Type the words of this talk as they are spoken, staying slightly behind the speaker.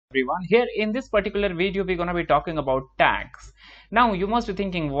Everyone, here in this particular video we're going to be talking about tags. Now you must be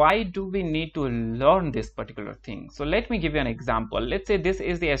thinking, why do we need to learn this particular thing? So let me give you an example. Let's say this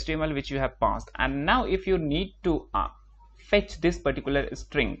is the HTML which you have passed, and now if you need to fetch this particular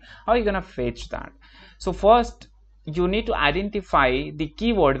string, how are you going to fetch that? So first you need to identify the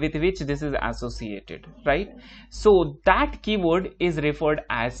keyword with which this is associated, right? So that keyword is referred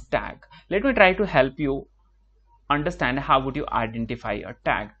as tag. Let me try to help you understand how would you identify a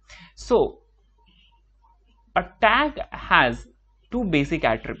tag. So a tag has two basic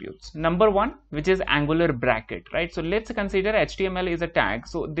attributes. Number one, which is angular bracket, right? So let's consider HTML is a tag,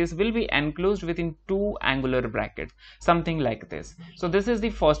 so this will be enclosed within two angular brackets, something like this. So this is the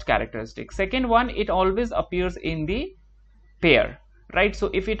first characteristic. Second one, it always appears in the pair, right? So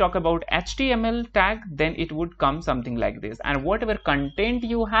if we talk about HTML tag, then it would come something like this, and whatever content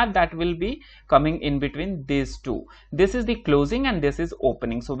you have, that will be coming in between these two. This is the closing and this is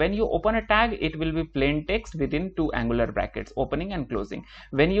opening. So when you open a tag, it will be plain text within two angular brackets, opening and closing.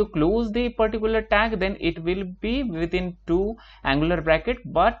 When you close the particular tag, then it will be within two angular bracket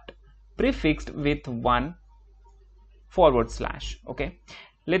but prefixed with one forward slash. Okay,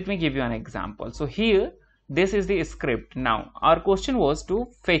 let me give you an example. So here this is the script. Now our question was to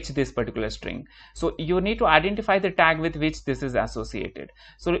fetch this particular string, so you need to identify the tag with which this is associated.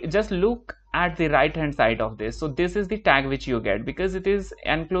 So just look at the right hand side of this. So this is the tag which you get because it is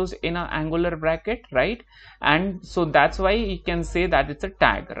enclosed in an angular bracket, right? And so that's why you can say that it's a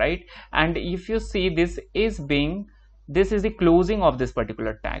tag, right? And if you see, this is the closing of this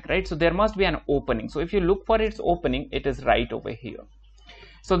particular tag, right? So there must be an opening. So if you look for its opening, it is right over here.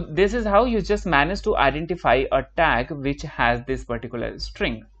 So this is how you just manage to identify a tag which has this particular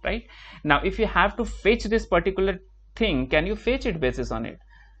string, right? Now if you have to fetch this particular thing, can you fetch it basis on it?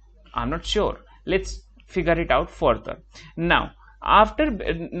 I'm not sure. Let's figure it out further. Now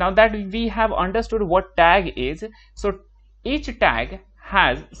that we have understood what tag is, so each tag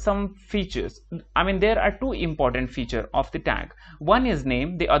has some features. I mean, there are two important features of the tag. One is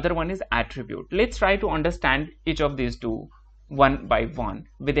name, the other one is attribute. Let's try to understand each of these two one by one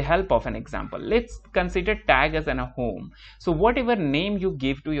with the help of an example. Let's consider tag as a home. So whatever name you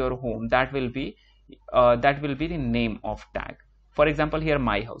give to your home, that will be the name of tag. For example, here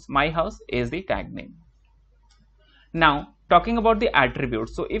my house is the tag name. Now talking about the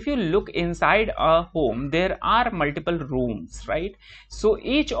attributes, so if you look inside a home, there are multiple rooms, right? So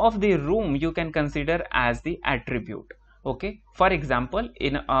each of the room you can consider as the attribute. Okay, for example,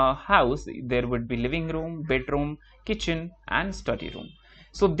 in a house there would be living room, bedroom, kitchen and study room.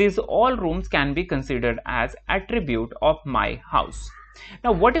 So these all rooms can be considered as attribute of my house.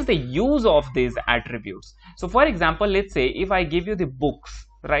 Now what is the use of these attributes? So for example, let's say if I give you the books,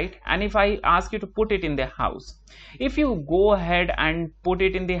 right, and if I ask you to put it in the house, if you go ahead and put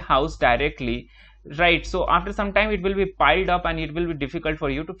it in the house directly, right, so after some time it will be piled up and it will be difficult for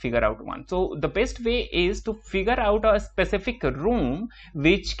you to figure out one. So the best way is to figure out a specific room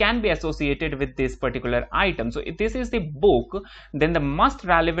which can be associated with this particular item. So if this is the book, then the most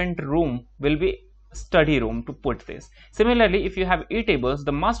relevant room will be study room to put this. Similarly, if you have e-tables,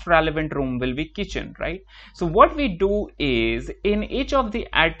 the most relevant room will be kitchen, right? So what we do is, in each of the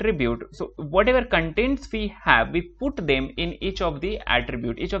attribute, so whatever contents we have, we put them in each of the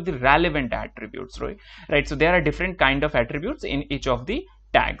attribute, each of the relevant attributes, right? So there are different kind of attributes in each of the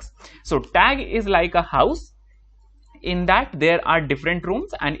tags. So tag is like a house. In that there are different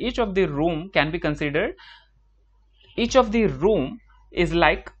rooms, and each of the room can be considered, each of the room is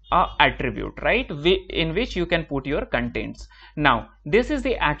like a attribute, right, in which you can put your contents. Now this is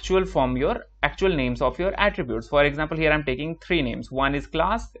the actual form, your actual names of your attributes. For example, here I'm taking three names. One is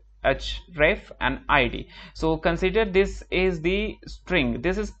class, href and id. So consider this is the string,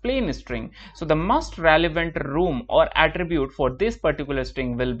 this is plain string. So the most relevant room or attribute for this particular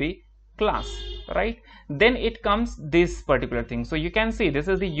string will be class, right? Then it comes this particular thing. So you can see this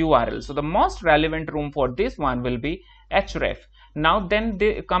is the URL. So the most relevant room for this one will be href. Now then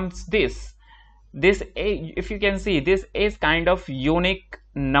there comes this if you can see, this is kind of unique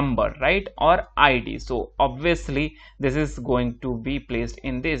number, right, or id. So obviously this is going to be placed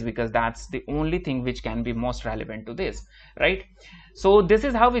in this because that's the only thing which can be most relevant to this, right? So this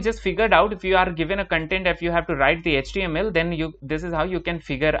is how we just figured out, if you are given a content, if you have to write the HTML, then this is how you can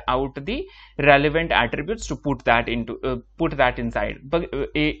figure out the relevant attributes to put that into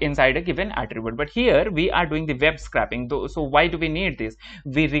inside a given attribute. But here we are doing the web scraping, so why do we need this?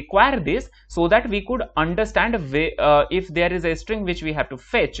 We require this so that we could understand if there is a string which we have to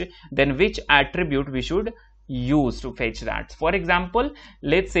fetch, then which attribute we should use to fetch that. For example,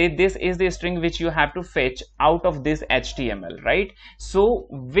 let's say this is the string which you have to fetch out of this HTML, right? So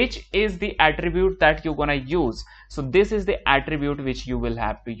which is the attribute that you're gonna use? So this is the attribute which you will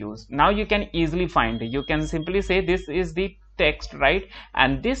have to use. Now you can easily find, you can simply say this is the text, right?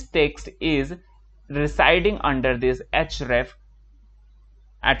 And this text is residing under this href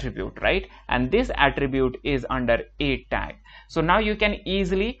attribute, right? And this attribute is under a tag. So now you can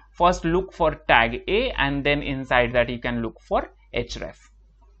easily first look for tag a, and then inside that you can look for href.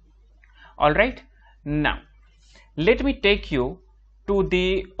 All right, now let me take you to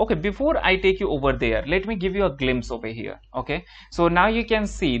the, okay, before I take you over there, let me give you a glimpse over here. Okay, so now you can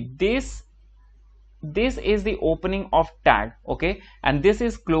see this is the opening of tag, okay, and this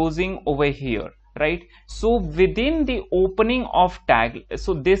is closing over here, right? So within the opening of tag,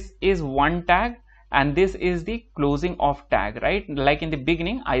 so this is one tag and this is the closing of tag, right? Like in the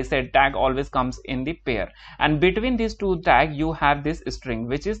beginning I said tag always comes in the pair, and between these two tag you have this string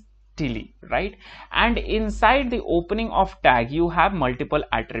which is tilly, right? And inside the opening of tag you have multiple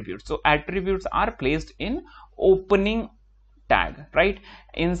attributes. So attributes are placed in opening tag, right?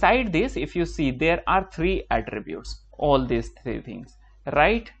 Inside this, if you see, there are three attributes, all these three things,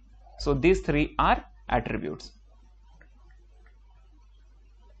 right? So these three are attributes.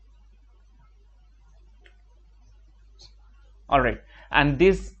 All right, and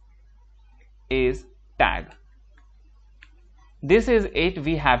this is tag. This is it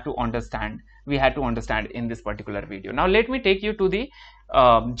we have to understand. We had to understand in this particular video. Now let me take you to the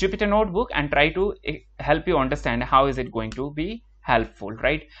Jupyter notebook and try to help you understand how is it going to be helpful,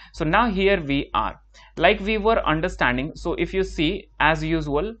 right? So now here we are, like we were understanding. So if you see, as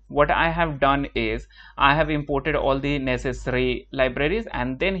usual, what I have done is I have imported all the necessary libraries,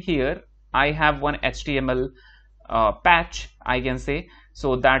 and then here I have one HTML patch, I can say,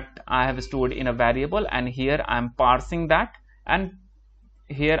 so that I have stored in a variable, and here I am parsing that, and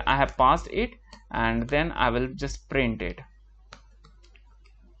here I have passed it, and then I will just print it.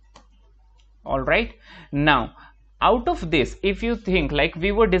 All right, now out of this, if you think, like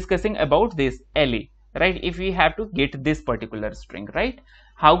we were discussing about this LE, right? If we have to get this particular string, right,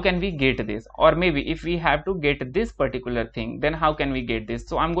 how can we get this? Or maybe if we have to get this particular thing, then how can we get this?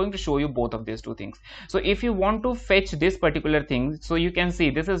 So I'm going to show you both of these two things. So if you want to fetch this particular thing, so you can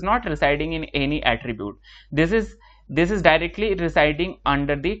see this is not residing in any attribute. This is directly residing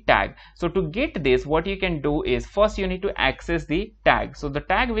under the tag. So to get this, what you can do is first you need to access the tag. So the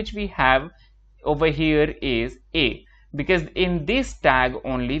tag which we have over here is A, because in this tag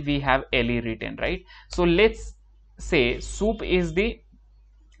only we have LE written, right? So let's say soup is the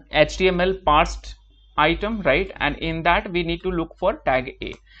HTML parsed item, right? And in that we need to look for tag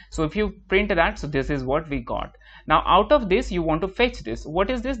A. So if you print that, so this is what we got. Now out of this you want to fetch this. What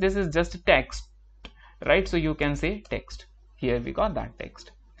is this? This is just text, right? So you can say text. Here we got that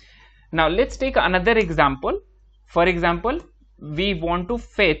text. Now let's take another example. For example, we want to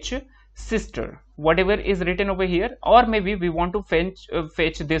fetch sister, whatever is written over here, or maybe we want to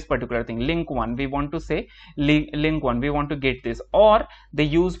fetch this particular thing, link one. We want to say link one, we want to get this, or the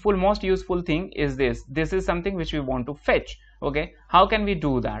most useful thing is this is something which we want to fetch. Okay, how can we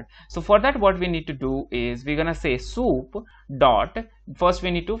do that? So for that, what we need to do is we're gonna say soup dot, first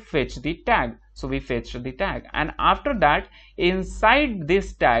we need to fetch the tag. So we fetch the tag, and after that inside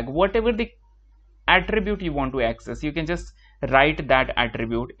this tag, whatever the attribute you want to access, you can just write that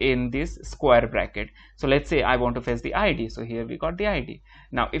attribute in this square bracket. So let's say I want to fetch the ID, so here we got the ID.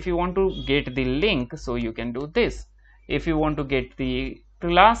 Now if you want to get the link, so you can do this. If you want to get the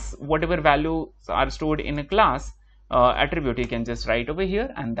class, whatever values are stored in a class attribute, you can just write over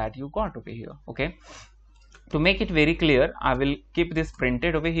here, and that you got over here. Okay, to make it very clear, I will keep this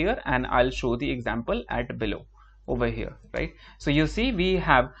printed over here, and I'll show the example at below over here, right? So you see we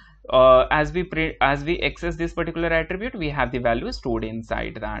have as we access this particular attribute, we have the value stored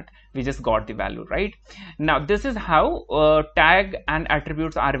inside that. We just got the value, right? Now this is how tag and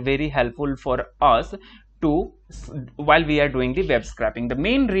attributes are very helpful for us to while we are doing the web scraping. The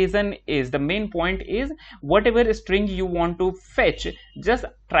main point is whatever string you want to fetch, just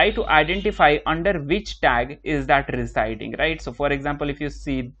try to identify under which tag is that residing, right? So for example, if you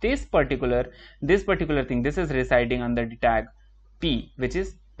see this particular thing, this is residing under the tag P, which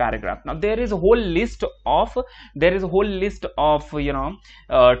is paragraph. Now there is a whole list of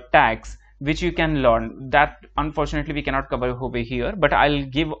tags which you can learn, that unfortunately we cannot cover over here, but I'll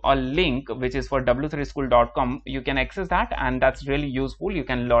give a link which is for w3school.com. you can access that, and that's really useful. You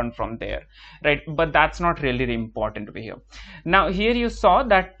can learn from there, right? But that's not really important over here. Now here you saw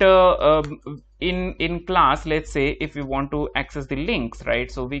that in class, let's say if we want to access the links,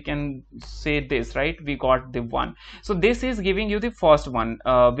 right, so we can say this, right, we got the one. So this is giving you the first one,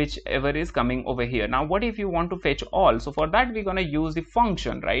 whichever is coming over here. Now what if you want to fetch all? So for that we're going to use the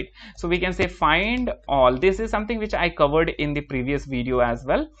function, right? So we can say find all. This is something which I covered in the previous video as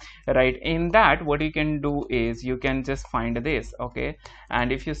well, right? In that, what you can do is you can just find this, okay,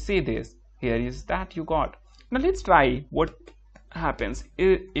 and if you see this, here is that you got. Now let's try what happens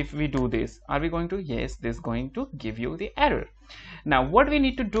if we do this. Are we going to? Yes, this is going to give you the error. Now what we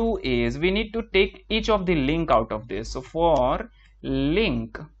need to do is we need to take each of the link out of this. So for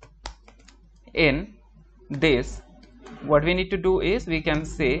link in this, what we need to do is we can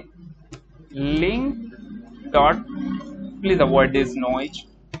say link dot, please avoid this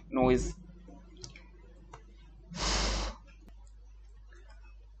noise.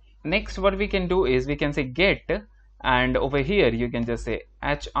 Next what we can do is we can say get, and over here you can just say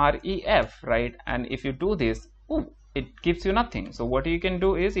href, right? And if you do this, it gives you nothing. So what you can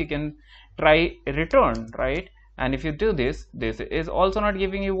do is you can try return, right? And if you do this, this is also not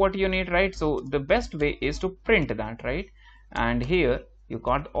giving you what you need, right? So the best way is to print that, right? And here you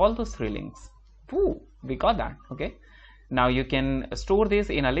got all those 3 links. We got that. Okay, now you can store this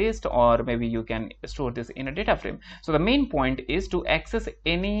in a list, or maybe you can store this in a data frame. So the main point is to access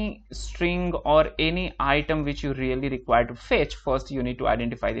any string or any item which you really require to fetch. First you need to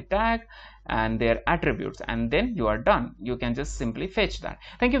identify the tag and their attributes, and then you are done. You can just simply fetch that.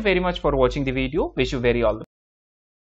 Thank you very much for watching the video. Wish you very all the